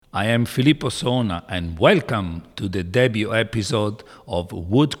I am Filippo Sona, and welcome to the debut episode of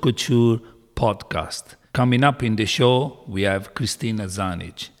Wood Couture podcast. Coming up in the show, we have Kristina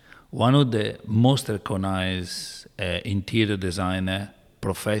Zanic, one of the most recognized interior designer,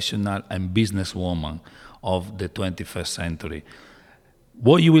 professional and businesswoman of the 21st century.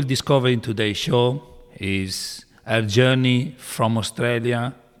 What you will discover in today's show is her journey from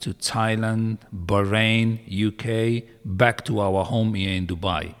Australia to Thailand, Bahrain, UK, back to our home here in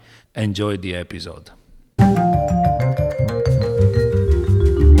Dubai. Enjoy the episode.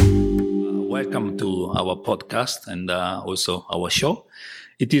 Welcome to our podcast and also our show.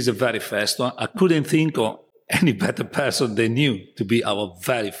 It is a very first one. I couldn't think of any better person than you to be our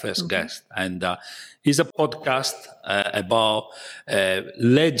very first guest. And it's a podcast about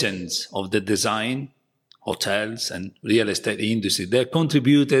legends of the design, hotels and real estate industry. They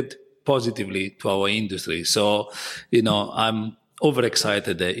contributed positively to our industry. So, I'm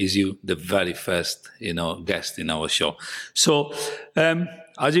overexcited that is you the very first, guest in our show. So,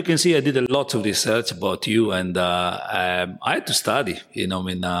 as you can see, I did a lot of research about you and I had to study,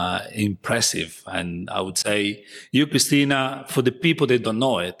 impressive. And I would say you, Kristina, for the people that don't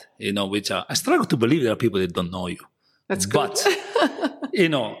know it, I struggle to believe there are people that don't know you. That's good. But,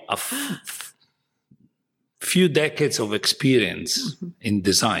 few decades of experience in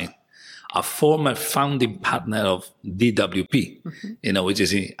design, a former founding partner of DWP, which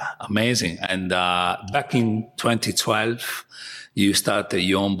is amazing. And back in 2012, you started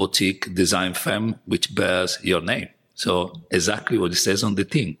your own boutique design firm, which bears your name. So exactly what it says on the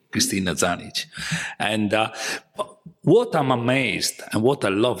tin, Kristina Zanic. And what I'm amazed and what I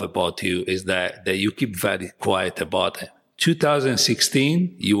love about you is that you keep very quiet about it.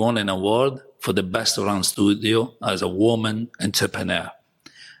 2016, you won an award for the best around studio as a woman entrepreneur.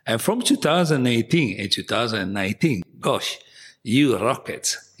 And from 2018 and 2019, gosh, you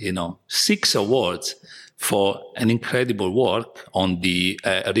rocket, 6 awards for an incredible work on the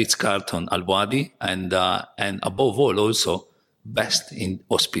Ritz-Carlton Al-Wadi and above all also best in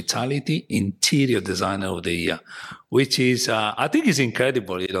hospitality interior designer of the year, which is, I think is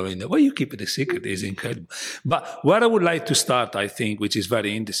incredible. The way you keep it a secret is incredible. But where I would like to start, I think, which is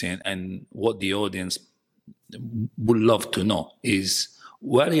very interesting and what the audience would love to know is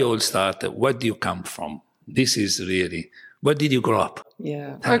where you all started, where do you come from? This is really, where did you grow up?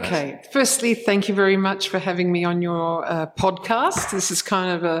 Yeah. Okay. Firstly, thank you very much for having me on your podcast. This is kind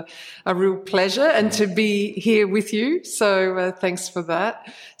of a real pleasure and to be here with you. So thanks for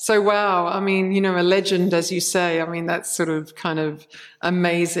that. So, wow. I mean, a legend, as you say, that's sort of kind of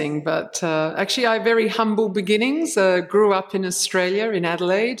amazing. But actually, I have very humble beginnings. Grew up in Australia, in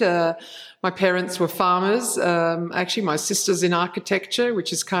Adelaide. My parents were farmers. Actually, my sister's in architecture,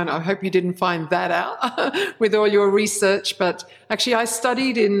 which is I hope you didn't find that out with all your research. But actually, I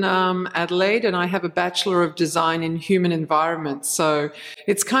studied in Adelaide and I have a Bachelor of Design in Human Environment. So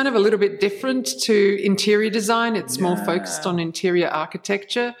it's kind of a little bit different to interior design. It's more focused on interior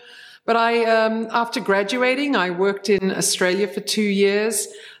architecture. But after graduating, I worked in Australia for 2 years.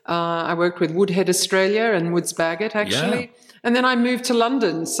 I worked with Woodhead Australia and Woods Bagot, actually. Yeah. And then I moved to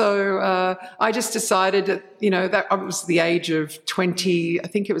London. So I just decided that I was the age of 20, I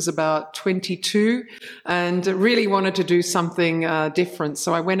think it was about 22, and really wanted to do something different.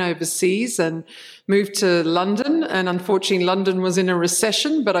 So I went overseas and moved to London. And unfortunately, London was in a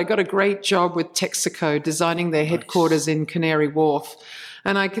recession, but I got a great job with Texaco, designing their headquarters in Canary Wharf.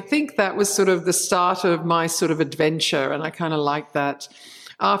 And I think that was sort of the start of my sort of adventure. And I kind of liked that.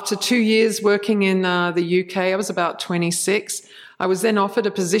 After 2 years working in the UK, I was about 26. I was then offered a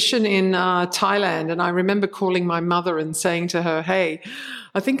position in Thailand. And I remember calling my mother and saying to her, hey,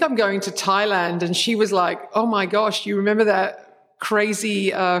 I think I'm going to Thailand. And she was like, oh my gosh, you remember that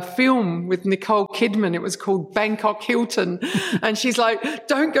crazy film with Nicole Kidman? It was called Bangkok Hilton. And she's like,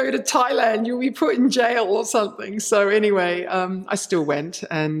 don't go to Thailand, you'll be put in jail or something. So anyway, I still went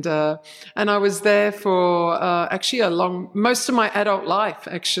and I was there for actually most of my adult life,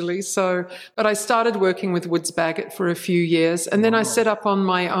 actually. So, but I started working with Woods Bagot for a few years and then I set up on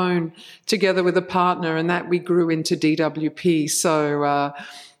my own together with a partner and that we grew into DWP. So,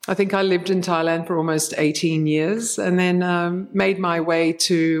 I think I lived in Thailand for almost 18 years and then made my way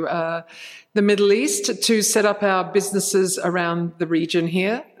to the Middle East to set up our businesses around the region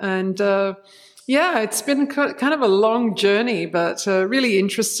here. And it's been kind of a long journey, but really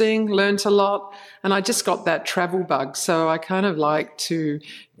interesting, learned a lot. and I just got that travel bug. So I kind of like to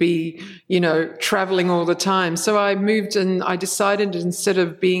be, traveling all the time. So I moved, and I decided instead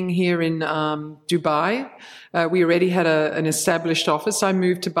of being here in Dubai, we already had an established office. I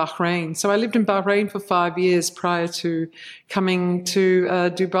moved to Bahrain. So I lived in Bahrain for 5 years prior to coming to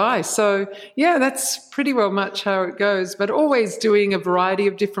Dubai. So yeah, that's pretty well much how it goes, but always doing a variety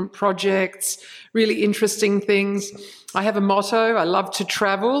of different projects, really interesting things. I have a motto. I love to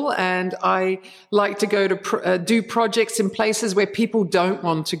travel, and I like to go to do projects in places where people don't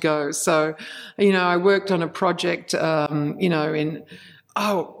want to go. So, I worked on a project, on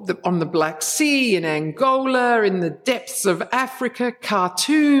the Black Sea, in Angola, in the depths of Africa,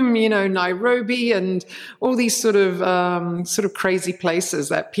 Khartoum, Nairobi, and all these sort of crazy places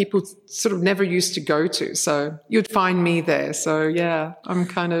that people sort of never used to go to. So you'd find me there. So yeah, I'm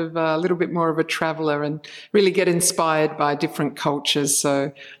kind of a little bit more of a traveler and really get inspired by different cultures.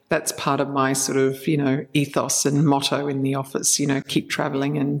 So that's part of my sort of, ethos and motto in the office, keep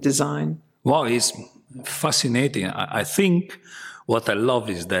traveling and design. Wow, it's fascinating. I think what I love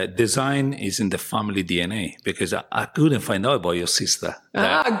is that design is in the family DNA, because I couldn't find out about your sister.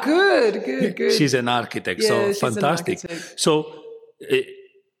 Good. She's an architect, so fantastic. So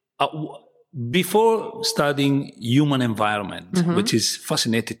before studying human environment, which is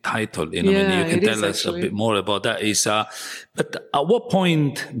fascinating title, you can tell us a bit more about that. But at what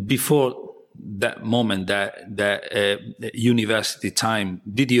point before that moment, that university time,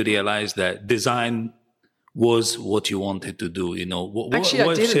 did you realize that design was what you wanted to do? Actually,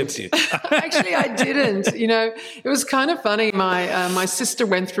 I didn't. Actually, I didn't. It was kind of funny. My sister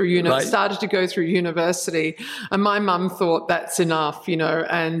went through started to go through university, and my mum thought that's enough,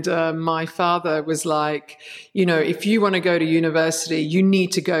 and my father was like, if you want to go to university, you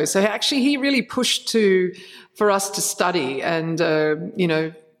need to go. So actually, he really pushed for us to study, and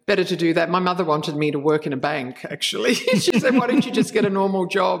better to do that. My mother wanted me to work in a bank, actually. She said, why don't you just get a normal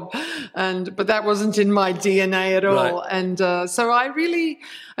job? But that wasn't in my DNA at all. Right. And so I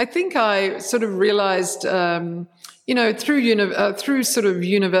think I sort of realized, through sort of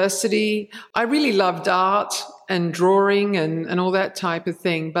university, I really loved art and drawing and all that type of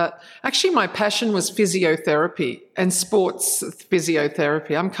thing. But actually my passion was physiotherapy and sports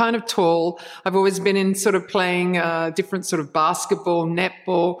physiotherapy. I'm kind of tall. I've always been in sort of playing different sort of basketball,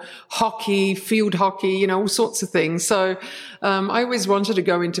 netball, hockey, field hockey, all sorts of things. So I always wanted to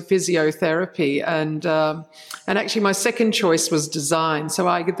go into physiotherapy, and actually my second choice was design. So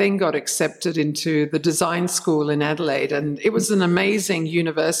I then got accepted into the design school in Adelaide, and it was an amazing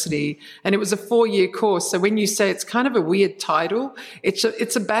university, and it was a 4-year course. So when you say it's kind of a weird title,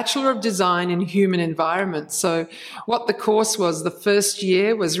 it's a Bachelor of Design in Human Environment. So what the course was, the first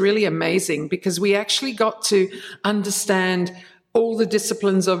year was really amazing, because we actually got to understand all the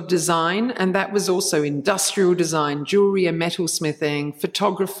disciplines of design, and that was also industrial design, jewelry and metalsmithing,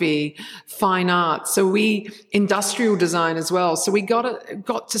 photography, fine art. So industrial design as well. So we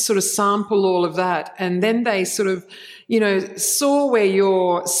got to sort of sample all of that, and then they sort of, saw where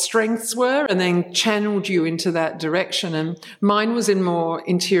your strengths were and then channeled you into that direction. And mine was in more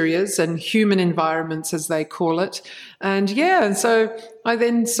interiors and human environments, as they call it. And so I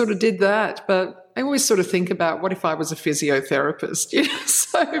then sort of did that, but I always sort of think about, what if I was a physiotherapist?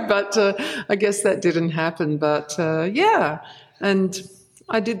 But I guess that didn't happen. But and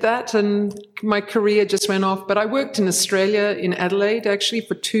I did that, and my career just went off. But I worked in Australia, in Adelaide, actually,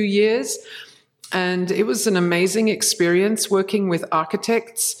 for 2 years. And it was an amazing experience working with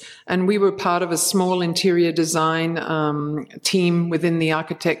architects. And we were part of a small interior design team within the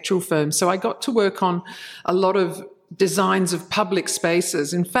architectural firm. So I got to work on a lot of designs of public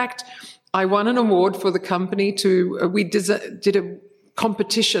spaces. In fact, I won an award for the company we did a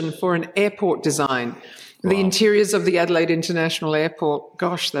competition for an airport design. Wow. The interiors of the Adelaide International Airport,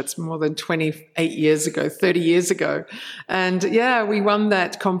 gosh, that's more than 28 years ago, 30 years ago. And we won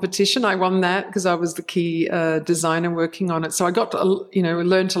that competition. I won that because I was the key designer working on it. So I got to,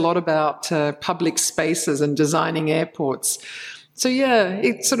 learned a lot about public spaces and designing airports. So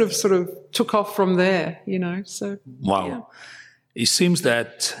it sort of took off from there, so. Wow. Yeah. It seems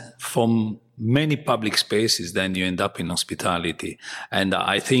that from many public spaces, then you end up in hospitality. And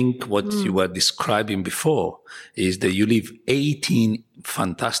I think what you were describing before is that you live 18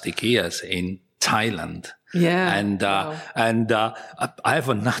 fantastic years in Thailand. Yeah. And I have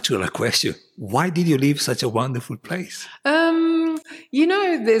a natural question. Why did you leave such a wonderful place?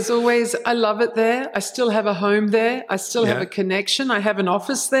 There's always, I love it there. I still have a home there. I still have a connection. I have an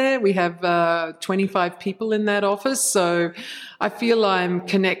office there. We have 25 people in that office. So I feel I'm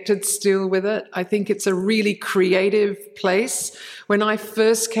connected still with it. I think it's a really creative place. When I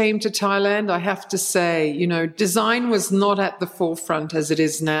first came to Thailand, I have to say, design was not at the forefront as it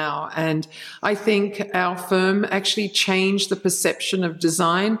is now. And I think our firm actually changed the perception of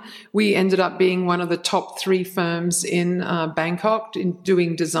design. We ended up being one of the top 3 firms in Bangkok in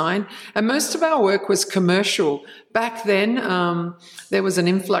doing design. And most of our work was commercial. Back then, there was an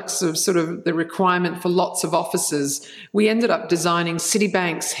influx of sort of the requirement for lots of offices. We ended up designing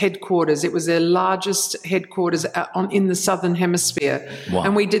Citibank's headquarters. It was their largest headquarters in the Southern Hemisphere. Wow.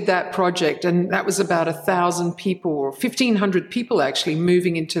 And we did that project, and that was about 1,000 people, or 1,500 people actually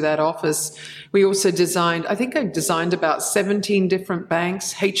moving into that office. We also designed, I think I designed about 17 different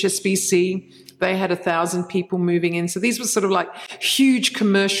banks, HSBC. They had 1,000 people moving in. So these were sort of like huge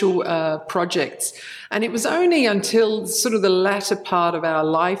commercial projects. And it was only until sort of the latter part of our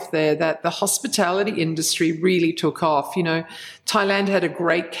life there that the hospitality industry really took off. Thailand had a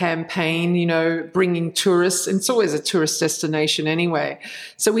great campaign, bringing tourists. And it's always a tourist destination anyway.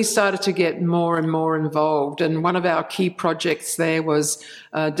 So we started to get more and more involved. And one of our key projects there was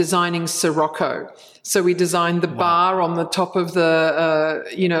designing Sirocco. So we designed the bar on the top of the,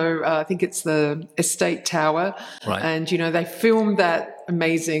 I think it's the Estate Tower. Right. And, they filmed that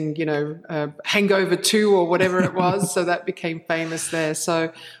amazing, Hangover 2 or whatever it was. So that became famous there.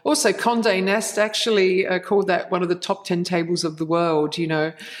 So also Condé Nast actually called that one of the top 10 tables of the world,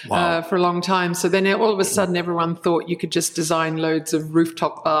 for a long time. So then all of a sudden everyone thought you could just design loads of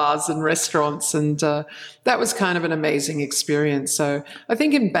rooftop bars and restaurants. And that was kind of an amazing experience. So I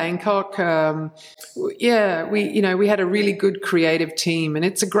think in Bangkok, we had a really good creative team, and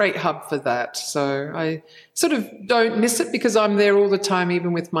it's a great hub for that. So I sort of don't miss it because I'm there all the time,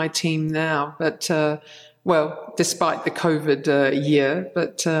 even with my team now. But, despite the COVID year.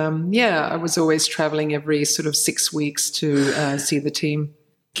 But, I was always traveling every sort of 6 weeks to see the team.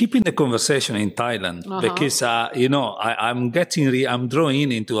 Keeping the conversation in Thailand, because, I'm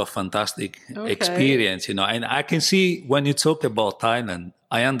drawing into a fantastic experience, and I can see when you talk about Thailand,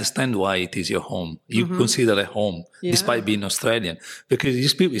 I understand why it is your home. You consider it home, despite being Australian, because you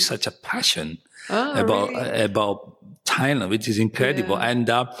speak with such a passion about Thailand, which is incredible. Yeah. And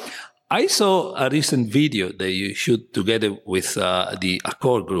I saw a recent video that you shoot together with the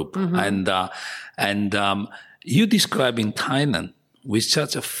Accor group, and you describing Thailand with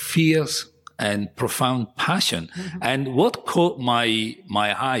such a fierce and profound passion. And what caught my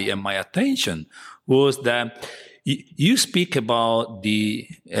eye and my attention was that you speak about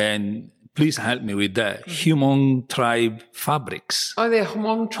and please help me with that, Hmong tribe fabrics. Oh, they're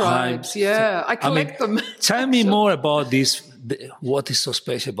Hmong tribes, I collect them. Tell me more about this. What is so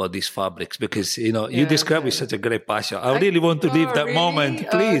special about these fabrics? Because, you describe with such a great passion. I really want to live that moment,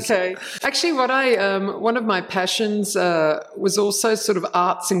 please. Okay. Actually, one of my passions was also sort of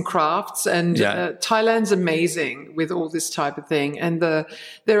arts and crafts. And Thailand's amazing with all this type of thing. And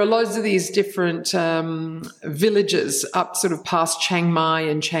there are loads of these different villages up sort of past Chiang Mai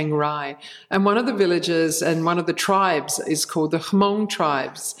and Chiang Rai. And one of the villages and one of the tribes is called the Hmong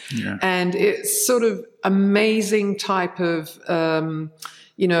tribes. Yeah. And it's sort of amazing type of,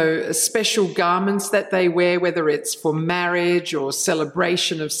 special garments that they wear, whether it's for marriage or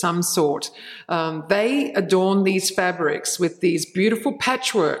celebration of some sort. They adorn these fabrics with these beautiful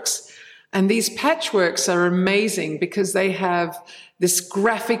patchworks. And these patchworks are amazing because they have this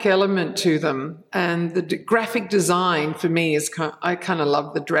graphic element to them. And the graphic design for me I kind of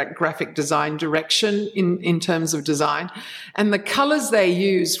love the graphic design direction in terms of design. And the colors they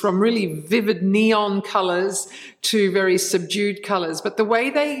use, from really vivid neon colors to very subdued colors. But the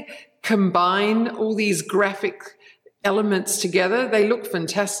way they combine all these graphic elements together, they look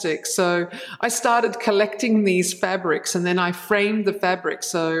fantastic. So I started collecting these fabrics, and then I framed the fabric.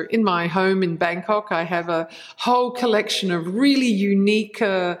 So in my home in Bangkok, I have a whole collection of really unique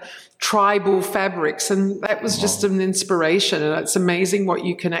tribal fabrics, and that was just an inspiration. And it's amazing what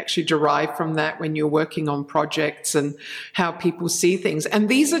you can actually derive from that when you're working on projects and how people see things. And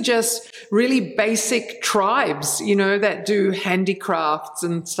these are just really basic tribes, that do handicrafts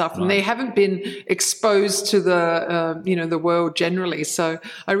and stuff, and they haven't been exposed to the world generally. So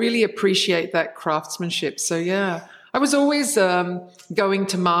I really appreciate that craftsmanship. So I was always going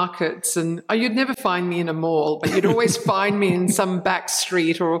to markets, and you'd never find me in a mall, but you'd always find me in some back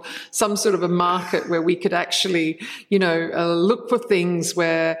street or some sort of a market where we could actually, look for things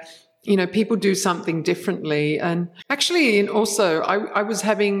where people do something differently. And actually, and also, I was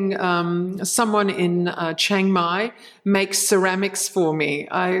having someone in Chiang Mai make ceramics for me.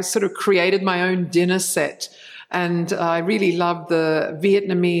 I sort of created my own dinner set. And I really love the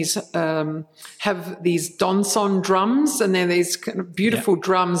Vietnamese have these Donson drums, and they're these kind of beautiful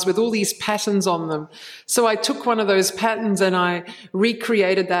drums with all these patterns on them. So I took one of those patterns and I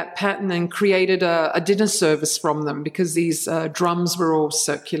recreated that pattern and created a dinner service from them, because these drums were all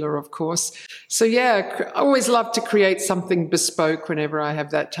circular, of course. So I always love to create something bespoke whenever I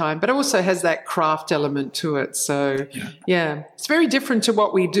have that time, but it also has that craft element to it. So it's very different to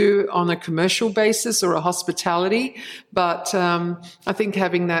what we do on a commercial basis or a hospitality. But I think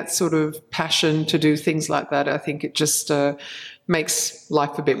having that sort of passion to do things like that, I think it just makes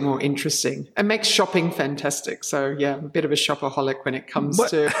life a bit more interesting and makes shopping fantastic. So, I'm a bit of a shopaholic when it comes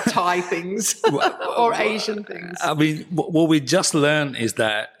to Thai things or Asian things. I mean, what we just learned is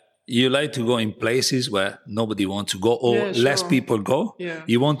that you like to go in places where nobody wants to go, or less people go. Yeah.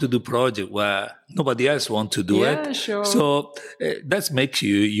 You want to do project where nobody else wants to do it. Sure. So that makes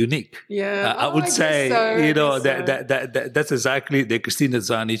you unique. Yeah, I would say, that's exactly the Kristina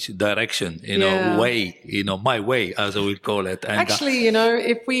Zanic direction, way, my way, as I would call it. And actually,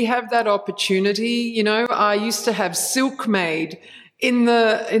 if we have that opportunity, I used to have silk made in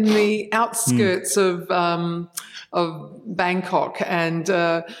the outskirts of Bangkok, and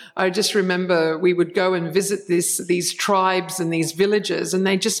I just remember we would go and visit these tribes and these villages, and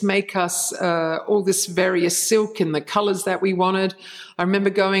they just make us all this various silk in the colors that we wanted. I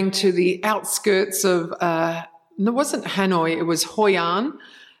remember going to the outskirts of it wasn't Hanoi, it was Hoi An,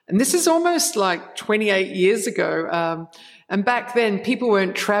 and this is almost like 28 years ago. And back then, people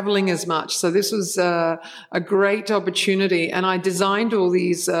weren't traveling as much. So this was a great opportunity. And I designed all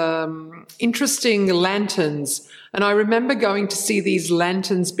these interesting lanterns. And I remember going to see these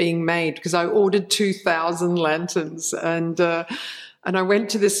lanterns being made, because I ordered 2,000 lanterns. And I went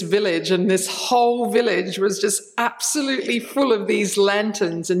to this village, and this whole village was just absolutely full of these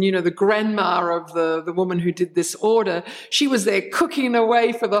lanterns. And, the grandma of the woman who did this order, she was there cooking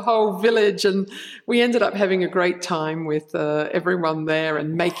away for the whole village. And we ended up having a great time with everyone there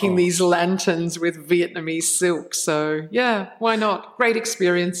and making these lanterns with Vietnamese silk. So, why not? Great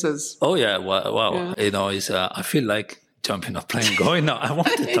experiences. Oh, yeah. Wow. Yeah. I feel like jumping a plane going. No, I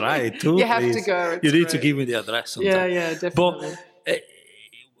want to try it too. You have to go. You need to give me the address sometime. Yeah, definitely. But,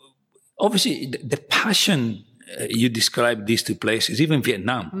 obviously, the passion you described these two places, even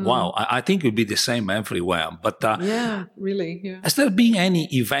Vietnam. Wow, I think it would be the same everywhere. But really, yeah. Has there been any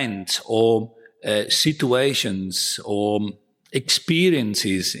events or situations or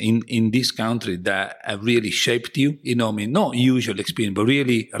experiences in this country that have really shaped you? Not usual experience, but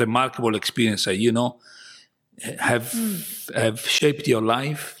really remarkable experience that have shaped your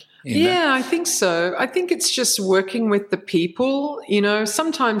life. I think so. I think it's just working with the people.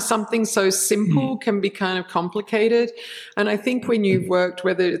 Sometimes something so simple can be kind of complicated. And I think when you've worked,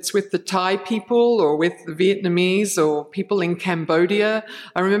 whether it's with the Thai people or with the Vietnamese or people in Cambodia,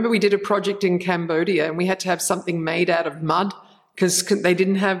 I remember we did a project in Cambodia and we had to have something made out of mud, because they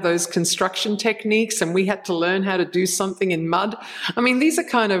didn't have those construction techniques, and we had to learn how to do something in mud. I mean, these are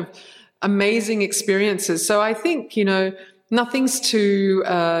kind of amazing experiences. So I think, nothing's too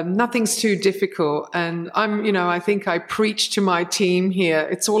difficult. And I think I preach to my team here.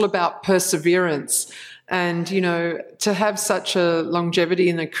 It's all about perseverance. And, to have such a longevity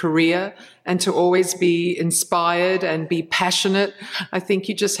in a career and to always be inspired and be passionate, I think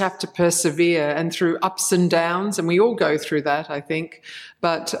you just have to persevere, and through ups and downs. And we all go through that, I think.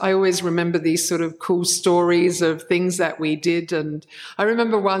 But I always remember these sort of cool stories of things that we did. And I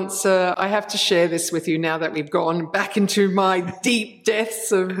remember once, I have to share this with you now that we've gone back into my deep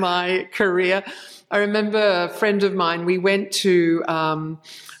depths of my career. I remember a friend of mine, we went to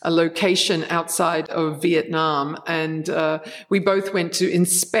a location outside of Vietnam, and we both went to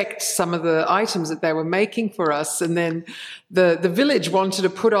inspect some of the items that they were making for us. And then the village wanted to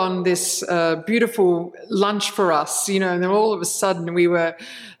put on this beautiful lunch for us, and then all of a sudden we were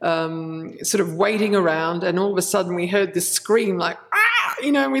sort of waiting around, and all of a sudden we heard this scream like, ah!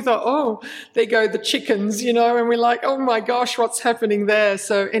 And we thought, oh, there go the chickens, and we're like, oh my gosh, what's happening there?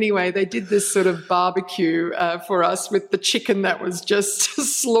 So anyway, they did this sort of barbecue for us with the chicken that was just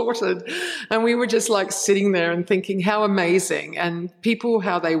slaughtered. And we were just like sitting there and thinking how amazing. And people,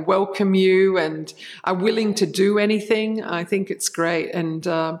 how they welcome you and are willing to do anything. I think it's great. And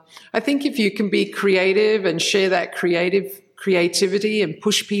I think if you can be creative and share that creativity and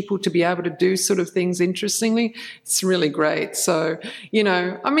push people to be able to do sort of things interestingly, it's really great. So,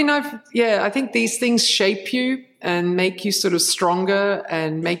 I think these things shape you and make you sort of stronger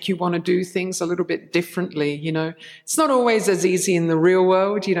and make you want to do things a little bit differently. It's not always as easy in the real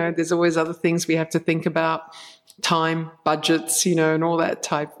world. There's always other things we have to think about, time, budgets, and all that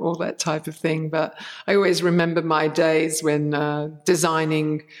type of thing. But I always remember my days when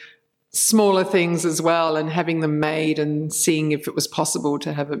designing smaller things as well and having them made and seeing if it was possible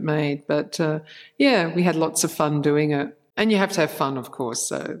to have it made. But we had lots of fun doing it. And you have to have fun, of course.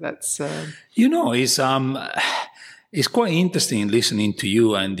 So that's it's quite interesting listening to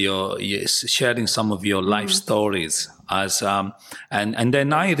you and your sharing some of your life stories. And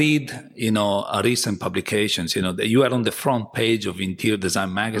then I read, recent publications, that you are on the front page of Interior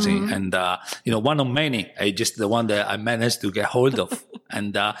Design magazine, and one of many, just the one that I managed to get hold of.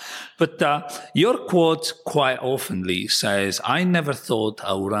 But your quote quite oftenly says, "I never thought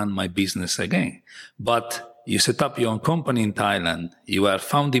I would run my business again," but you set up your own company in Thailand. You were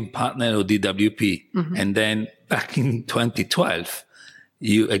founding partner of DWP, and then back in 2012,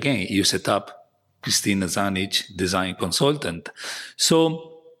 you set up Kristina Zanic, design consultant.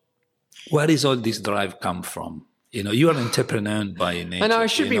 So where does all this drive come from? You are an entrepreneur by nature. I know, I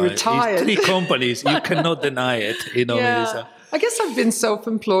should be retired. 3 companies, you cannot deny it. Yeah. I guess I've been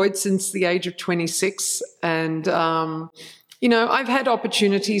self-employed since the age of 26. And, I've had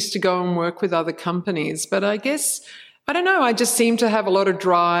opportunities to go and work with other companies. But I guess, I don't know, I just seem to have a lot of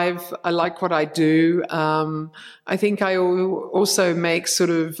drive. I like what I do. I think I also make sort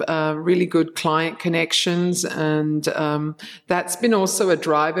of really good client connections, and that's been also a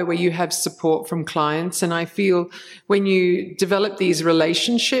driver where you have support from clients. And I feel when you develop these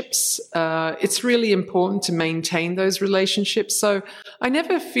relationships, it's really important to maintain those relationships. So I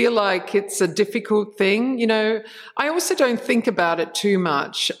never feel like it's a difficult thing. I also don't think about it too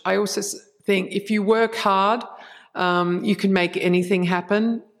much. I also think if you work hard, you can make anything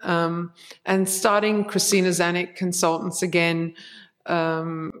happen. And starting Kristina Zanic Consultants again,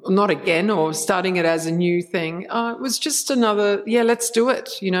 or starting it as a new thing, it was just another, let's do it.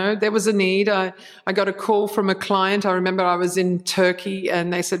 There was a need. I got a call from a client. I remember I was in Turkey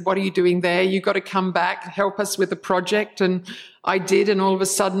and they said, "What are you doing there? You got to come back, help us with the project." And I did, and all of a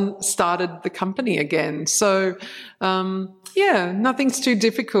sudden started the company again. So, nothing's too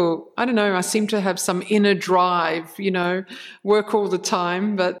difficult. I don't know. I seem to have some inner drive, work all the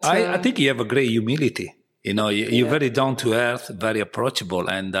time. But I think you have a great humility. You're very down to earth, very approachable,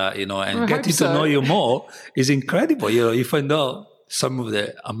 and getting to know you more is incredible. You find out some of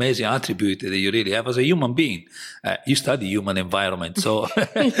the amazing attributes that you really have as a human being. You study human environment, so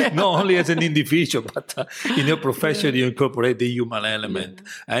not only as an individual, but in your profession, you incorporate the human element.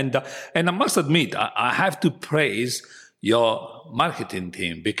 Yeah. And I must admit, I have to praise your marketing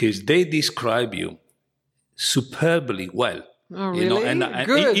team because they describe you superbly well. Oh, really? And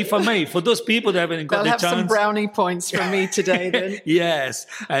good. If I may, for those people that haven't got the chance... They'll have some brownie points from me today then. Yes.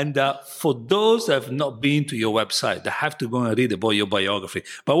 And for those that have not been to your website, they have to go and read about your biography.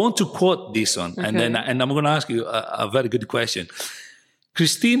 But I want to quote this one, okay. and I'm going to ask you a very good question.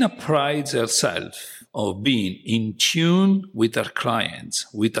 Kristina prides herself of being in tune with her clients,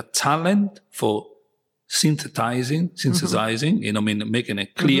 with a talent for synthesizing, making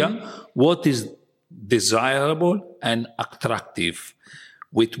it clear what is desirable and attractive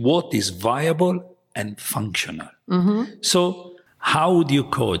with what is viable and functional. So how would you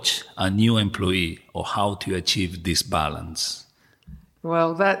coach a new employee, or how to achieve this balance?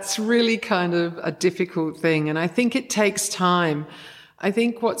 Well, that's really kind of a difficult thing, and I think it takes time. I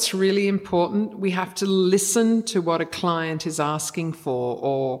think what's really important, we have to listen to what a client is asking for,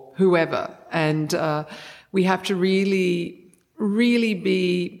 or whoever, and we have to really, really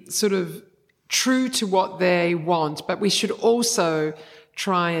be sort of true to what they want, but we should also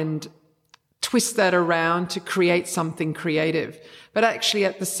try and twist that around to create something creative. But actually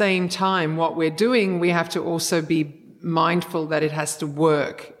at the same time, what we're doing, we have to also be mindful that it has to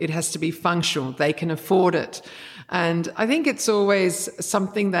work. It has to be functional. They can afford it. And I think it's always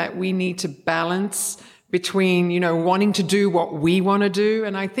something that we need to balance between, wanting to do what we want to do.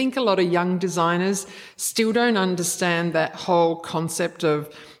 And I think a lot of young designers still don't understand that whole concept of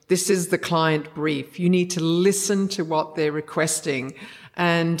this is the client brief. You need to listen to what they're requesting.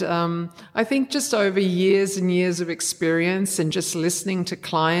 And I think just over years and years of experience and just listening to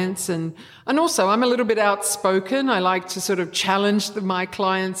clients, and also I'm a little bit outspoken. I like to sort of challenge my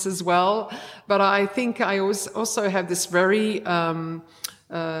clients as well. But I think I also have this very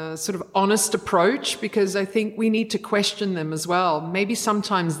sort of honest approach, because I think we need to question them as well. Maybe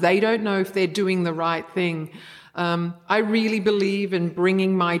sometimes they don't know if they're doing the right thing. I really believe in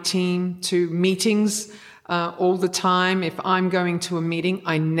bringing my team to meetings all the time. If I'm going to a meeting,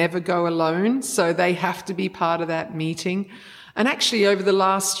 I never go alone. So they have to be part of that meeting. And actually, over the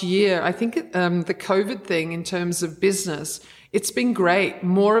last year, I think the COVID thing in terms of business, it's been great.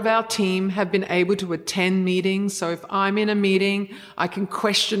 More of our team have been able to attend meetings. So if I'm in a meeting, I can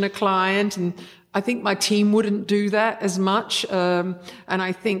question a client, and I think my team wouldn't do that as much. And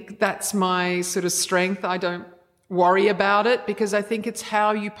I think that's my sort of strength. I don't worry about it because I think it's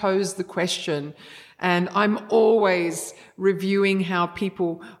how you pose the question. And I'm always reviewing how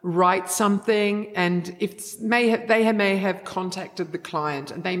people write something, and if they may have contacted the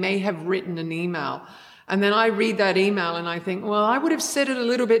client and they may have written an email. And then I read that email and I think, well, I would have said it a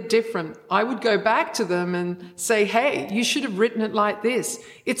little bit different. I would go back to them and say, hey, you should have written it like this.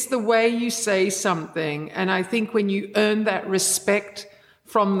 It's the way you say something. And I think when you earn that respect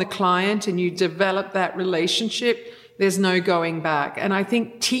from the client and you develop that relationship, there's no going back. And I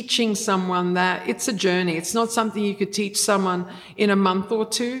think teaching someone that, it's a journey. It's not something you could teach someone in a month or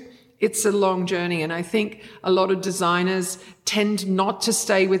two. It's a long journey. And I think a lot of designers tend not to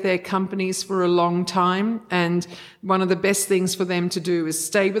stay with their companies for a long time. And one of the best things for them to do is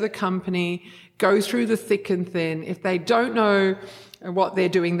stay with a company, go through the thick and thin. If they don't know what they're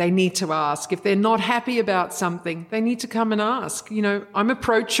doing, they need to ask. If they're not happy about something, they need to come and ask. You know, I'm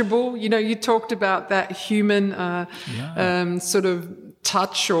approachable. You know, you talked about that human sort of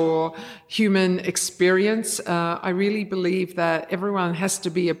touch or human experience. I really believe that everyone has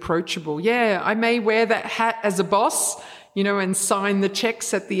to be approachable. Yeah, I may wear that hat as a boss, you know, and sign the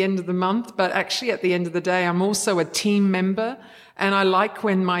checks at the end of the month, but actually at the end of the day, I'm also a team member, and I like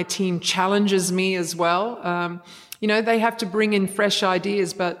when my team challenges me as well. You know, they have to bring in fresh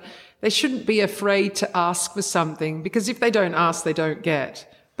ideas, but they shouldn't be afraid to ask for something, because if they don't ask, they don't get.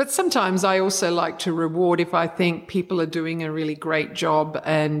 But sometimes I also like to reward if I think people are doing a really great job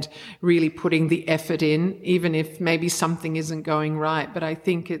and really putting the effort in, even if maybe something isn't going right. But I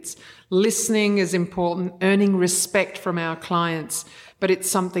think it's listening is important, earning respect from our clients, but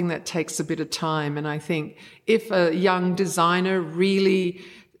it's something that takes a bit of time. And I think if a young designer really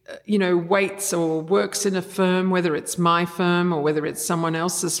waits or works in a firm, whether it's my firm or whether it's someone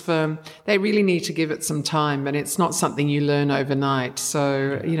else's firm, they really need to give it some time. And it's not something you learn overnight.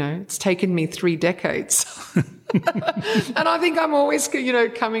 So, it's taken me 3 decades. And I think I'm always,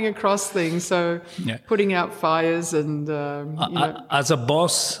 coming across things. So putting out fires and, As a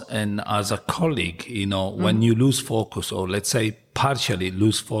boss and as a colleague, when you lose focus, or let's say partially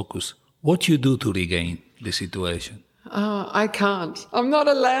lose focus, what you do to regain the situation? I can't. I'm not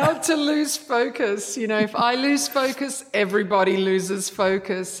allowed to lose focus. If I lose focus, everybody loses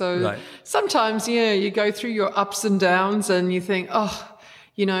focus. So sometimes, you go through your ups and downs and you think,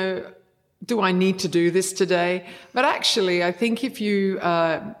 do I need to do this today? But actually, I think if you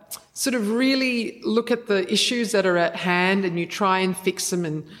sort of really look at the issues that are at hand and you try and fix them,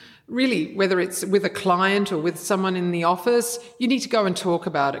 and really, whether it's with a client or with someone in the office, you need to go and talk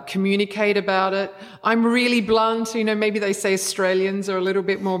about it, communicate about it. I'm really blunt. Maybe they say Australians are a little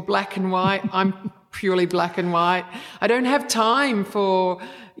bit more black and white. I'm purely black and white. I don't have time for,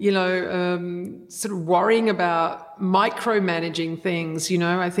 sort of worrying about micromanaging things.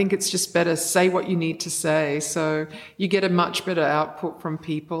 I think it's just better say what you need to say. So you get a much better output from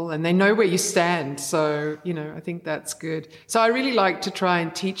people and they know where you stand. So, I think that's good. So I really like to try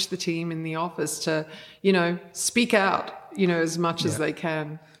and teach the team in the office to, speak out, as much as they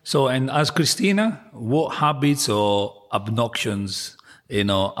can. So, and as Kristina, what habits or obnoxious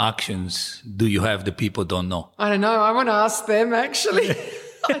actions do you have that people don't know? I don't know. I want to ask them, actually.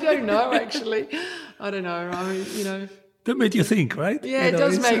 I don't know, actually. I don't know. I mean, That made you think, right? Yeah, it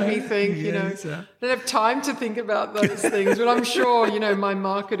does make me think, I don't have time to think about those things, but I'm sure, my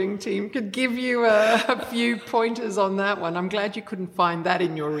marketing team could give you a few pointers on that one. I'm glad you couldn't find that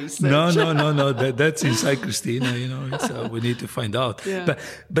in your research. No. That's inside Kristina, we need to find out. Yeah.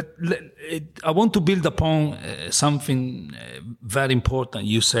 But I want to build upon something very important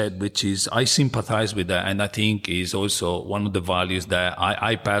you said, which is I sympathize with that. And I think is also one of the values that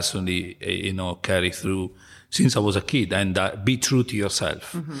I personally, carry through since I was a kid, and be true to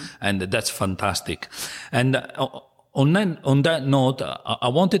yourself. Mm-hmm. And that's fantastic. And on that note, I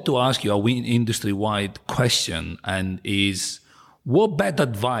wanted to ask you a industry-wide question, and is, what bad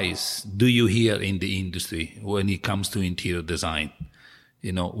advice do you hear in the industry when it comes to interior design?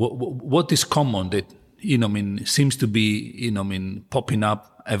 What is common that, seems to be, popping up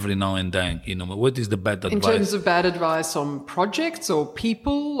every now and then? What is the bad advice? In terms of bad advice on projects or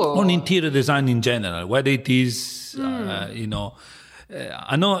people? Or? On interior design in general, whether it is,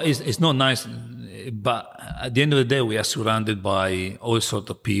 I know it's not nice, but at the end of the day, we are surrounded by all sorts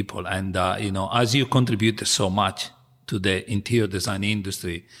of people. And, as you contributed so much to the interior design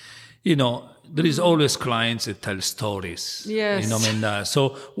industry, there is always clients that tell stories. Yes. So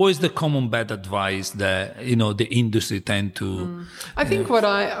what is the common bad advice that, the industry tend to... I think what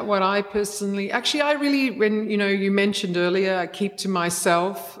I personally, actually, I really, when, you mentioned earlier, I keep to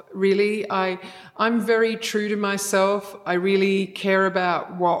myself, really. I'm very true to myself. I really care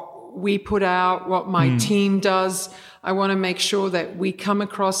about what we put out, what my team does. I want to make sure that we come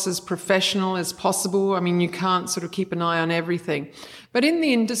across as professional as possible. I mean, you can't sort of keep an eye on everything. But in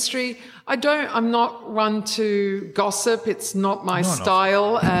the industry, I'm not one to gossip. It's not my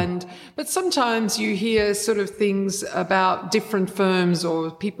style. But sometimes you hear sort of things about different firms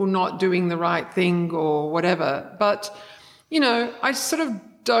or people not doing the right thing or whatever. But, I sort of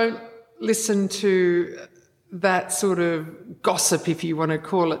don't listen to that sort of gossip, if you want to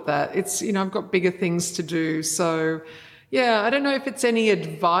call it that. It's, I've got bigger things to do. So, I don't know if it's any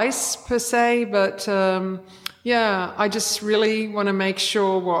advice per se, but, I just really want to make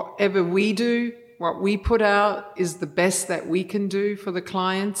sure whatever we do, what we put out is the best that we can do for the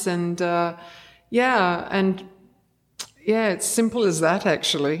clients. And, it's simple as that,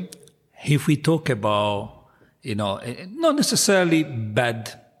 actually. If we talk about, not necessarily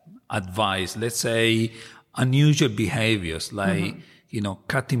bad advice, let's say unusual behaviors like,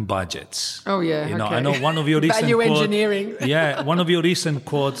 cutting budgets. Oh, yeah. Okay. I know one of your recent value engineering. one of your recent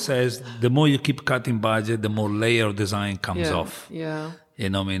quotes says, the more you keep cutting budget, the more layer of design comes off. Yeah.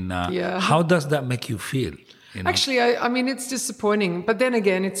 How does that make you feel? Actually, I mean, it's disappointing. But then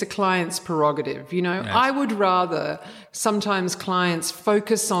again, it's a client's prerogative. Yes. I would rather sometimes clients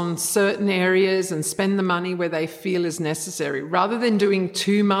focus on certain areas and spend the money where they feel is necessary rather than doing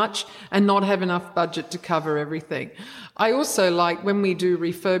too much and not have enough budget to cover everything. I also like when we do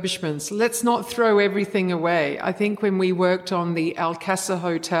refurbishments, let's not throw everything away. I think when we worked on the Alcázar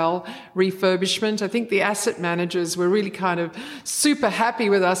Hotel refurbishment, I think the asset managers were really kind of super happy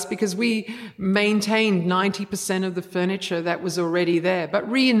with us because we maintained 90% of the furniture that was already there, but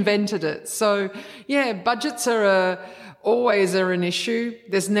reinvented it. So, budgets always are an issue.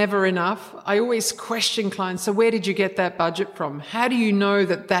 There's never enough. I always question clients. So where did you get that budget from? How do you know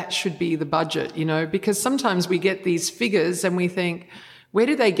that should be the budget? Because sometimes we get these figures and we think, where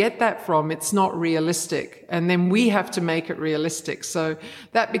do they get that from? It's not realistic. And then we have to make it realistic. So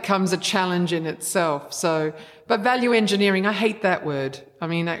that becomes a challenge in itself. But value engineering, I hate that word. I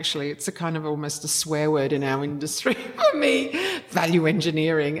mean, actually, it's a kind of almost a swear word in our industry for me, value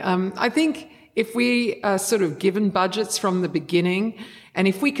engineering. I think if we are sort of given budgets from the beginning, and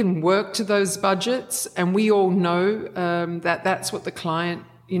if we can work to those budgets, and we all know that that's what the client,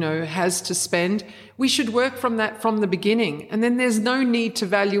 has to spend, we should work from that from the beginning. And then there's no need to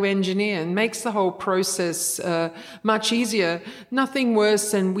value engineer, and makes the whole process much easier. Nothing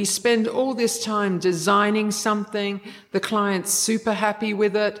worse than we spend all this time designing something, the client's super happy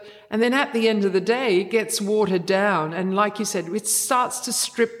with it, and then at the end of the day, it gets watered down. And like you said, it starts to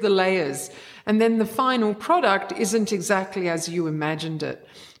strip the layers. And then the final product isn't exactly as you imagined it.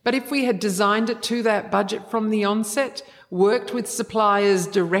 But if we had designed it to that budget from the onset, worked with suppliers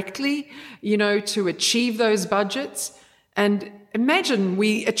directly, to achieve those budgets, and imagine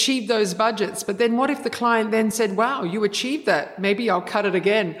we achieved those budgets, but then what if the client then said, wow, you achieved that, maybe I'll cut it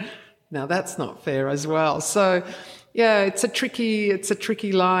again. Now that's not fair as well. So it's a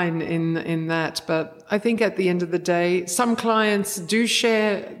tricky line in that. But I think at the end of the day, some clients do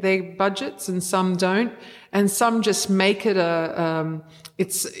share their budgets and some don't. And some just make it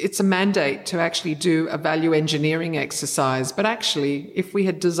it's a mandate to actually do a value engineering exercise. But actually, if we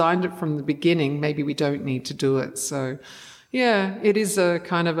had designed it from the beginning, maybe we don't need to do it. So, it is a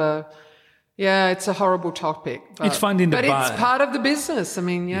kind of it's a horrible topic. But it's finding the it's part of the business. I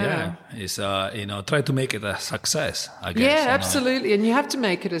mean, it's try to make it a success, I guess. Yeah, absolutely, and you have to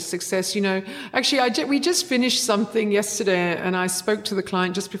make it a success. Actually, we just finished something yesterday, and I spoke to the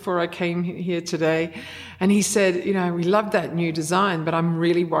client just before I came here today, and he said, we love that new design, but I'm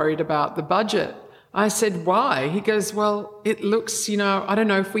really worried about the budget. I said, why? He goes, well, it looks, I don't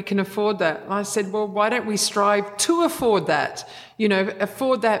know if we can afford that. I said, well, why don't we strive to afford that?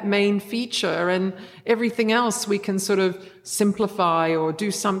 Afford that main feature, and everything else we can sort of simplify or do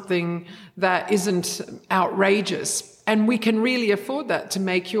something that isn't outrageous. And we can really afford that to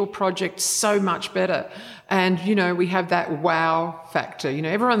make your project so much better. And, we have that wow factor.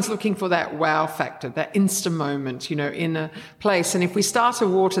 Everyone's looking for that wow factor, that insta moment, in a place. And if we start to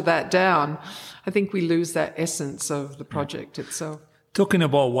water that down, I think we lose that essence of the project itself. Talking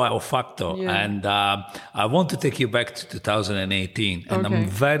about wow factor, Yeah. and I want to take you back to 2018, and Okay. I'm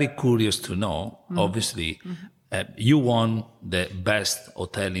very curious to know, obviously, you won the best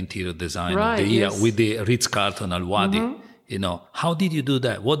hotel interior design of the Right, year yes. with the Ritz-Carlton Al Wadi. You know, how did you do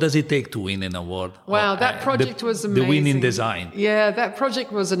that? What does it take to win an award? Wow, that project was amazing. The winning design. Yeah, that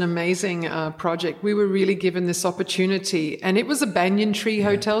project was an amazing project. We were really given this opportunity, and it was a banyan tree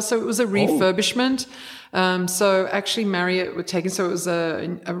hotel, so it was a refurbishment. So actually Marriott were taken, so it was a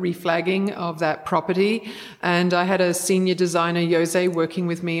reflagging of that property. And I had a senior designer, Jose, working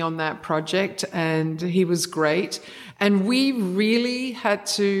with me on that project, and he was great. And we really had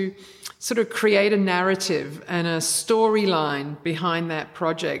to sort of create a narrative and a storyline behind that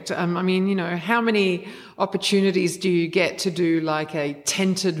project. I mean, you know, how many opportunities do you get to do like a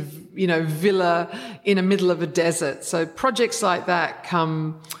tented, you know, villa in the middle of a desert? So projects like that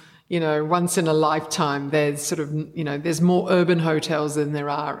come, you know, once in a lifetime. There's sort of, you know, there's more urban hotels than there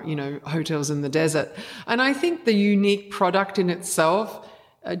are, you know, hotels in the desert. And I think the unique product in itself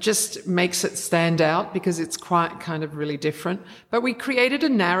just makes it stand out because it's quite kind of really different. But we created a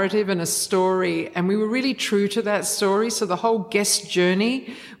narrative and a story, and we were really true to that story. So the whole guest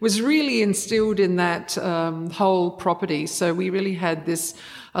journey was really instilled in that whole property. So we really had this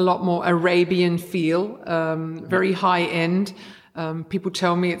a lot more Arabian feel, very high end. People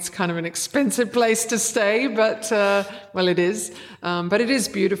tell me it's kind of an expensive place to stay, but, well, it is. But it is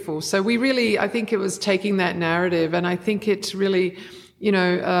beautiful. So we really, I think it was taking that narrative, and I think it really, you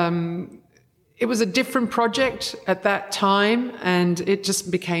know, it was a different project at that time, and it just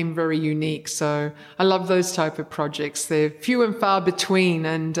became very unique. So I love those type of projects. They're few and far between,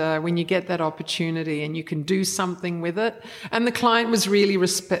 and when you get that opportunity and you can do something with it, and the client was really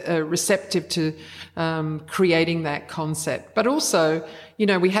receptive to creating that concept. But also, you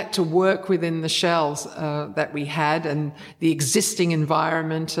know, we had to work within the shells that we had and the existing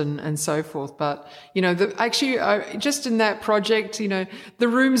environment and so forth. But, you know, just in that project, you know, the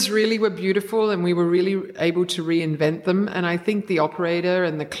rooms really were beautiful, and we were really able to reinvent them. And I think the operator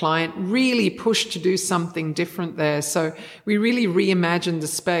and the client really pushed to do something different there. So we really reimagined the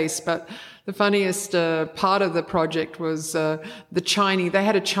space. But the funniest part of the project was they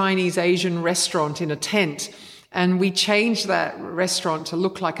had a Chinese Asian restaurant in a tent. And we changed that restaurant to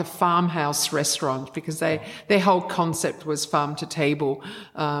look like a farmhouse restaurant because their whole concept was farm to table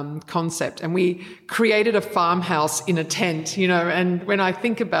concept. And we created a farmhouse in a tent, you know, and when I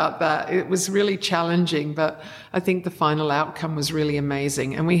think about that, it was really challenging, but I think the final outcome was really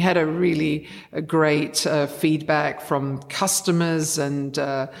amazing. And we had a great feedback from customers and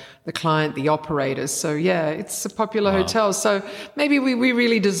the client, the operators. So yeah, it's a popular hotel. So maybe we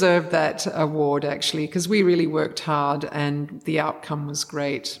really deserved that award actually, because we really worked hard and the outcome was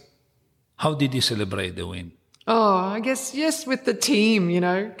great. How did you celebrate the win? Oh, I guess, yes, with the team, you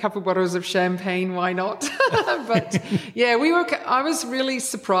know, a couple bottles of champagne, why not? But yeah, I was really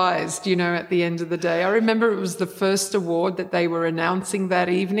surprised, you know, at the end of the day. I remember it was the first award that they were announcing that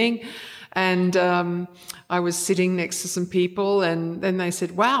evening. And I was sitting next to some people, and then they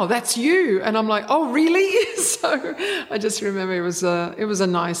said, "Wow, that's you!" And I'm like, "Oh, really?" So I just remember it was a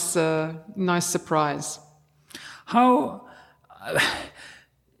nice surprise. How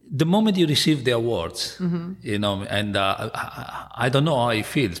the moment you receive the awards, you know, and I don't know how it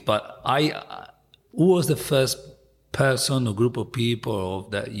feels, but who was the first person or group of people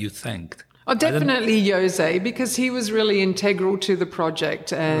that you thanked? Oh, definitely Jose, because he was really integral to the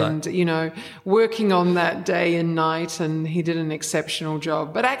project and, you know, working on that day and night, and he did an exceptional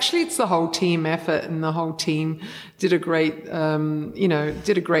job. But actually it's the whole team effort, and the whole team did a great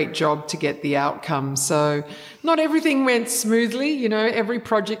job to get the outcome. So not everything went smoothly, you know, every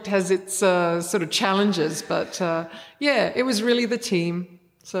project has its sort of challenges, but yeah, it was really the team.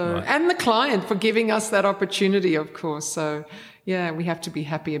 So, and the client for giving us that opportunity, of course. So yeah, we have to be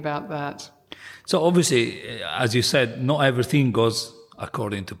happy about that. So obviously, as you said, not everything goes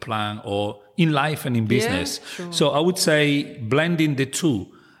according to plan, or in life and in business. Yeah, sure. So I would say blending the two,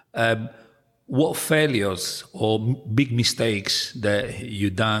 what failures or big mistakes that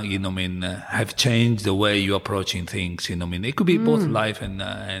you done, you know, I mean, have changed the way you're approaching things, you know, I mean, it could be both life and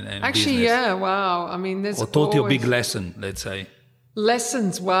actually, business. yeah, wow. I mean, there's or taught you a big lesson, let's say.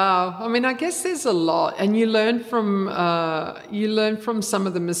 Lessons, wow. I mean, I guess there's a lot, and you learn from some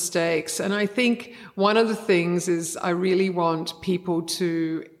of the mistakes. And I think one of the things is I really want people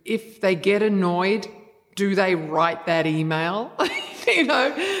to, if they get annoyed, do they write that email?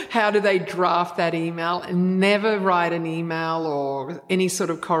 How do they draft that email? And never write an email or any sort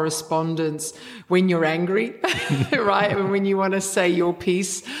of correspondence when you're angry, right? When you want to say your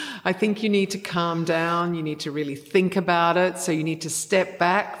piece. I think you need to calm down. You need to really think about it. So you need to step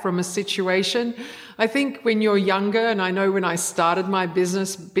back from a situation. I think when you're younger, and I know when I started my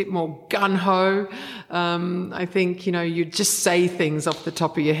business, a bit more gung-ho, I think, you just say things off the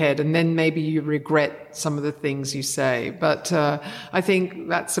top of your head and then maybe you regret some of the things you say. But I think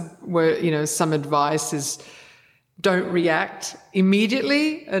that's where, some advice is don't react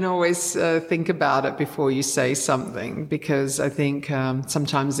immediately and always think about it before you say something, because I think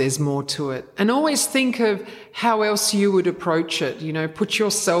sometimes there's more to it. And always think of how else you would approach it, put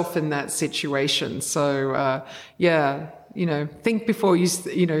yourself in that situation. So, think before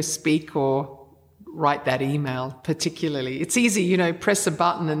you, speak or write that email particularly. It's easy, press a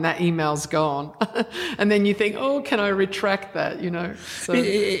button and that email's gone. And then you think, oh, can I retract that, So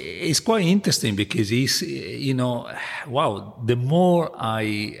it's quite interesting because it's, wow, the more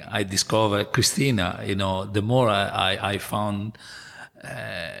I discover Kristina, the more I found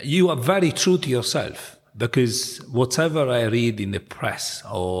you are very true to yourself. Because whatever I read in the press,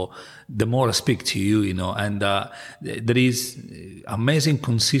 or the more I speak to you, and there is amazing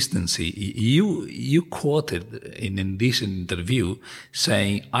consistency. You quoted in this interview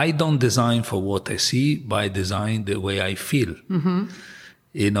saying, "I don't design for what I see, but I design the way I feel." Mm-hmm.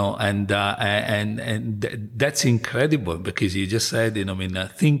 And that's incredible, because you just said,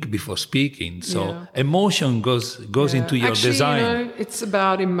 think before speaking. So emotion goes into your design. It's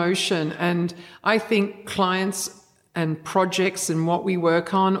about emotion. And I think clients and projects and what we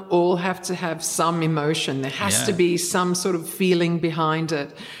work on all have to have some emotion. There has to be some sort of feeling behind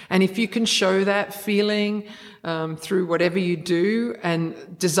it. And if you can show that feeling through whatever you do, and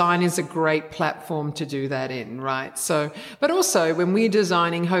design is a great platform to do that in, right? So, but also when we're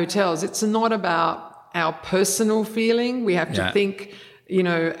designing hotels, it's not about our personal feeling. We have to think,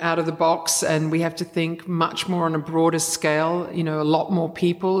 out of the box, and we have to think much more on a broader scale, a lot more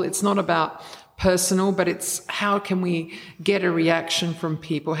people. It's not about personal, but it's how can we get a reaction from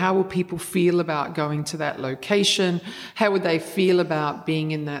people? How will people feel about going to that location? How would they feel about being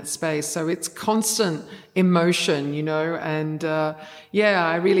in that space? So it's constant emotion, and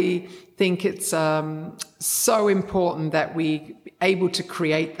I really think it's so important that we able to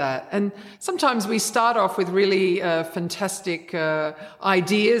create that. And sometimes we start off with really fantastic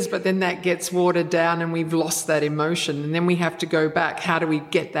ideas, but then that gets watered down and we've lost that emotion. And then we have to go back. How do we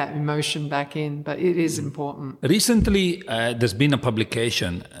get that emotion back in? But it is important. Recently, there's been a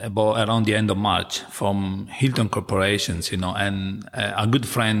publication around the end of March from Hilton Corporations, and a good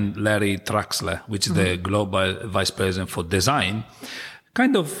friend, Larry Traxler, which is the Global Vice President for Design,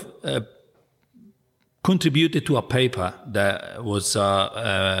 kind of contributed to a paper that was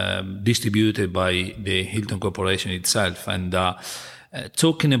distributed by the Hilton Corporation itself, and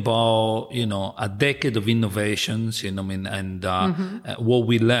talking about a decade of innovations, and what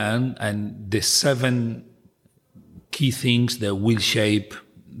we learned, and the 7 key things that will shape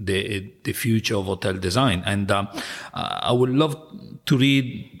the future of hotel design. And I would love to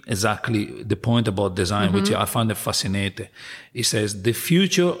read exactly the point about design, which I found fascinating. It says, the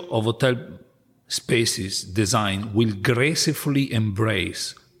future of hotel spaces design will gracefully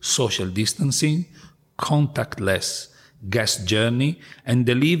embrace social distancing, contactless guest journey, and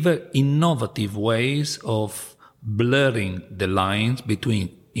deliver innovative ways of blurring the lines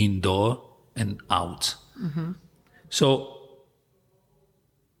between indoor and out. So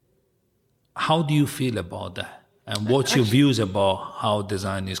how do you feel about that? And what's your views about how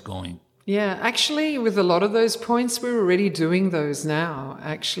design is going? Yeah, actually, with a lot of those points, we're already doing those now,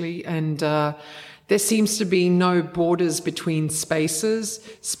 actually. And there seems to be no borders between spaces.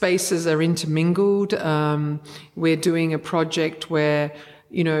 Spaces are intermingled. We're doing a project where,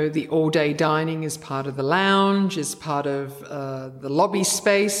 the all-day dining is part of the lounge, is part of the lobby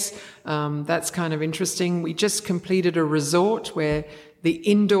space. That's kind of interesting. We just completed a resort where the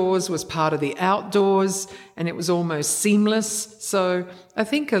indoors was part of the outdoors, and it was almost seamless. So I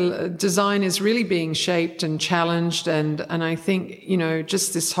think design is really being shaped and challenged. And I think,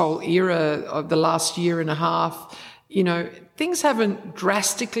 just this whole era of the last year and a half, things haven't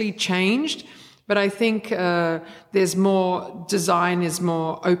drastically changed, but I think there's more, design is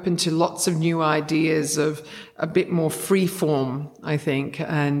more open to lots of new ideas, of a bit more free form, I think,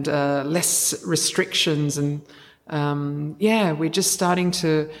 and less restrictions. And we're just starting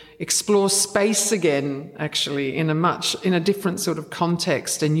to explore space again, actually, in a different sort of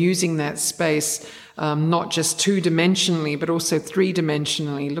context, and using that space not just 2-dimensionally, but also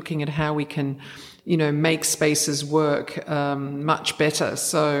 3-dimensionally, looking at how we can make spaces work much better.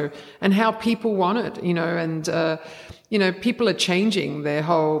 So, and how people want it, and people are changing their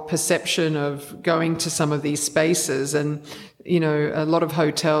whole perception of going to some of these spaces. And, a lot of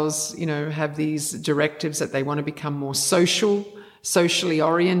hotels, have these directives that they want to become more socially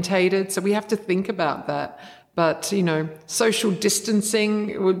orientated. So we have to think about that. But, social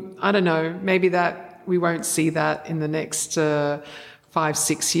distancing, I don't know, maybe that we won't see that in the next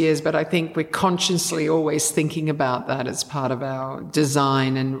 5-6 years. But I think we're consciously always thinking about that as part of our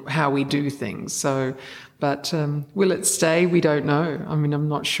design and how we do things. So, but will it stay? We don't know. I mean, I'm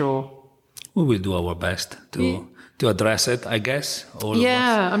not sure. We will do our best to address it, I guess.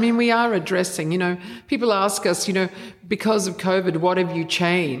 I mean, we are addressing, people ask us, because of COVID, what have you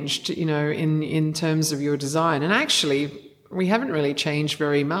changed, in terms of your design? And actually, we haven't really changed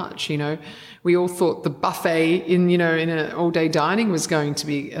very much, We all thought the buffet in an all-day dining was going to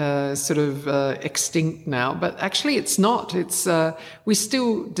be extinct now, but actually it's not. It's we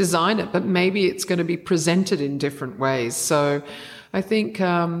still design it, but maybe it's going to be presented in different ways. So I think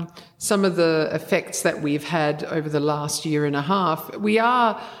some of the effects that we've had over the last year and a half, we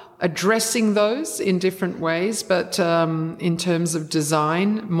are addressing those in different ways, but in terms of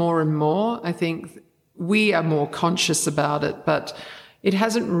design, more and more, I think we are more conscious about it, but it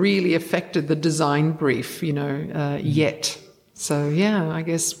hasn't really affected the design brief, yet. So, I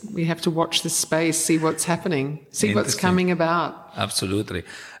guess we have to watch this space, see what's happening, see what's coming about. Absolutely.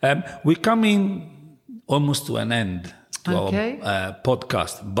 We're coming almost to an end to our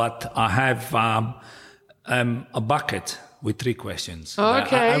podcast, but I have a bucket with 3 questions.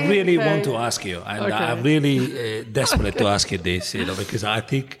 I really want to ask you, and I'm really desperate to ask you this, because I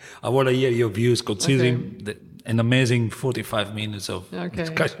think I want to hear your views, considering an amazing 45 minutes of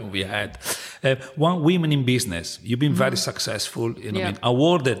discussion we had. One, women in business. You've been very successful, been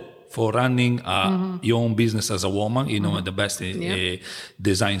awarded for running your own business as a woman, the best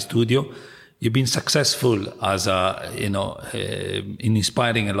design studio. You've been successful as in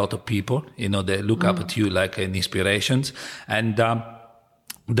inspiring a lot of people. They look up at you like an inspiration. And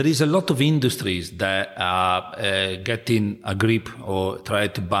there is a lot of industries that are getting a grip or try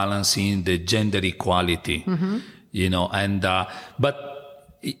to balance in the gender equality. But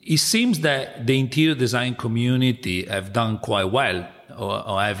it seems that the interior design community have done quite well.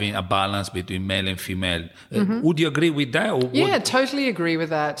 Or having a balance between male and female. Would you agree with that? Totally agree with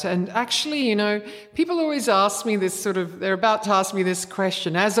that. And actually, people always ask me this they're about to ask me this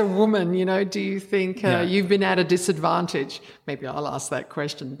question. As a woman, do you think you've been at a disadvantage? Maybe I'll ask that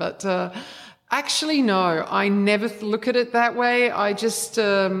question. But actually, no, I never look at it that way. I just...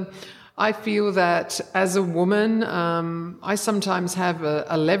 I feel that as a woman, I sometimes have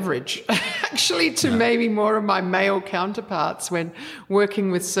a leverage actually to maybe more of my male counterparts when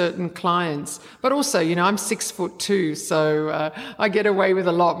working with certain clients. But also, I'm 6'2", so I get away with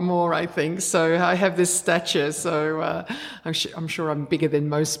a lot more, I think. So I have this stature, so I'm sure I'm bigger than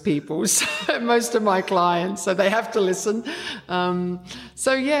most people, so most of my clients, so they have to listen.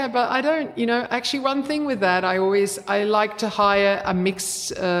 But I don't, actually one thing with that, I like to hire a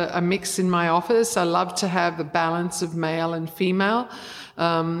mix in my office. I love to have the balance of male and female.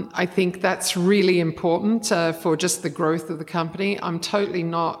 I think that's really important for just the growth of the company. I'm totally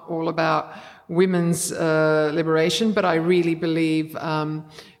not all about women's liberation, but I really believe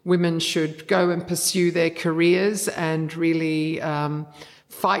women should go and pursue their careers and really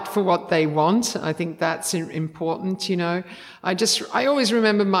fight for what they want. I think that's important, I always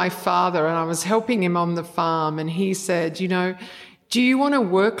remember my father, and I was helping him on the farm, and he said, do you want to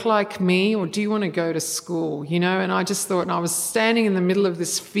work like me, or do you want to go to school? And I just thought, and I was standing in the middle of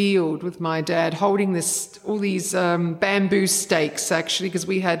this field with my dad holding all these bamboo stakes, actually, because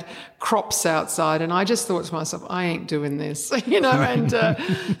we had crops outside. And I just thought to myself, I ain't doing this, And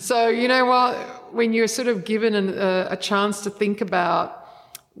so, what, when you're sort of given a chance to think about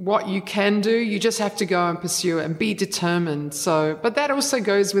what you can do, you just have to go and pursue it and be determined. So, but that also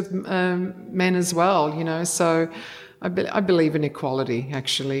goes with men as well, So I believe in equality,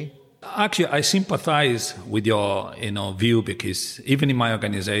 actually. Actually, I sympathize with your view, because even in my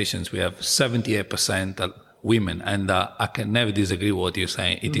organizations, we have 78% women, and I can never disagree with what you're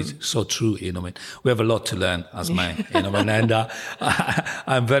saying. It is so true. We have a lot to learn as men. And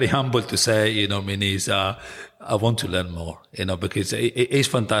I'm very humble to say, I want to learn more. Because it's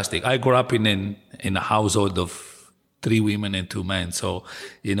fantastic. I grew up in a household of 3 women and 2 men. So,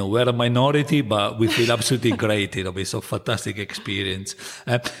 we're a minority, but we feel absolutely great. It's a fantastic experience.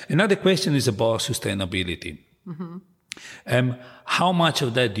 Another question is about sustainability. How much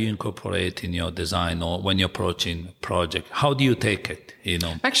of that do you incorporate in your design or when you're approaching a project? How do you take it,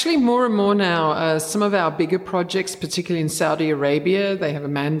 Actually, more and more now, some of our bigger projects, particularly in Saudi Arabia, they have a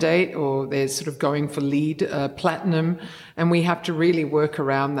mandate or they're sort of going for LEED Platinum, and we have to really work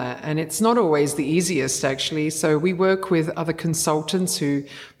around that. And it's not always the easiest, actually. So we work with other consultants who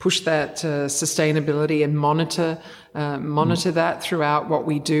push that sustainability and monitor that throughout what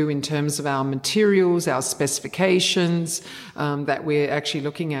we do in terms of our materials, our specifications that we're actually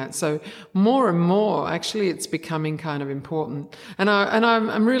looking at. So more and more, actually, it's becoming kind of important. And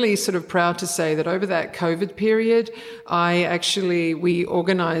I'm really sort of proud to say that over that COVID period, we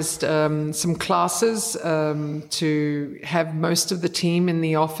organized some classes to have most of the team in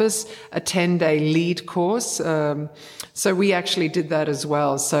the office attend a LEED course. So we actually did that as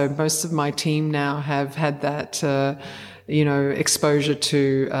well. So most of my team now have had that exposure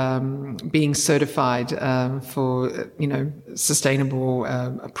to being certified for, sustainable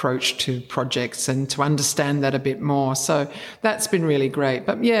approach to projects and to understand that a bit more. So that's been really great.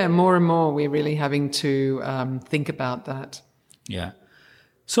 But yeah, more and more we're really having to think about that. Yeah.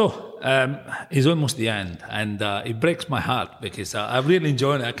 So it's almost the end, and it breaks my heart because I really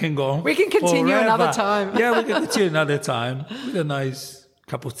enjoy it. I can go on. We can continue forever. Another time. Yeah, we can continue another time with a nice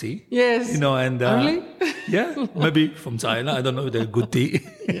cup of tea. Yes. And only? Yeah, maybe from China. I don't know, they're good tea.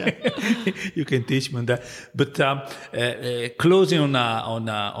 Yeah. You can teach me on that. But closing on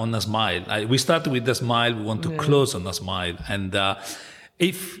a smile. We started with the smile. We want to close on a smile. And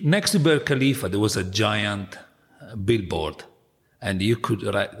if next to Burj Khalifa there was a giant billboard, and you could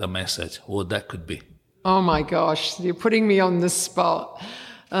write the message, what that could be? Oh my gosh, you're putting me on the spot.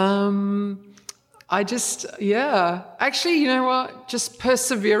 Actually, you know what? Just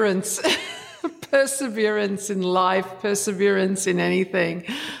perseverance. Perseverance in life, perseverance in anything.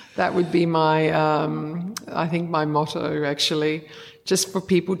 That would be my, I think my motto, actually. Just for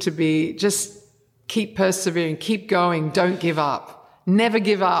people to just keep persevering, keep going, don't give up. Never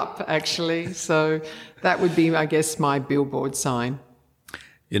give up, actually. So that would be, I guess, my billboard sign.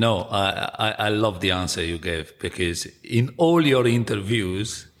 I love the answer you gave, because in all your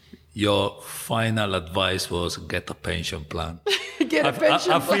interviews, your final advice was get a pension plan. Get a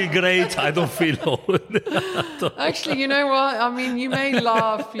pension plan. I feel great. I don't feel old. Actually, you know what? I mean, you may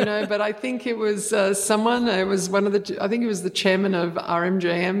laugh, but I think it was I think it was the chairman of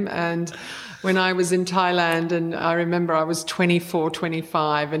RMJM, and when I was in Thailand, and I remember I was 24,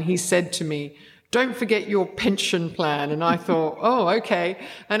 25, and he said to me, don't forget your pension plan. And I thought, oh, okay.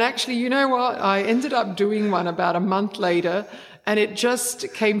 And actually, you know what? I ended up doing one about a month later, and it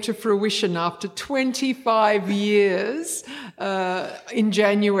just came to fruition after 25 years in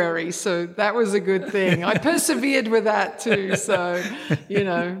January. So that was a good thing. I persevered with that too. So,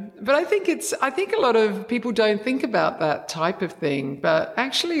 but I think a lot of people don't think about that type of thing. But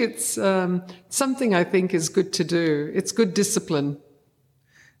actually, it's something I think is good to do. It's good discipline.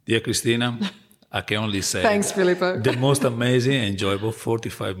 Dear Kristina, I can only say thanks, Filippo. The most amazing, enjoyable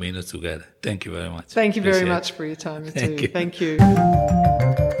 45 minutes together. Thank you very much. Thank you very much for your time. Thank you. Thank you.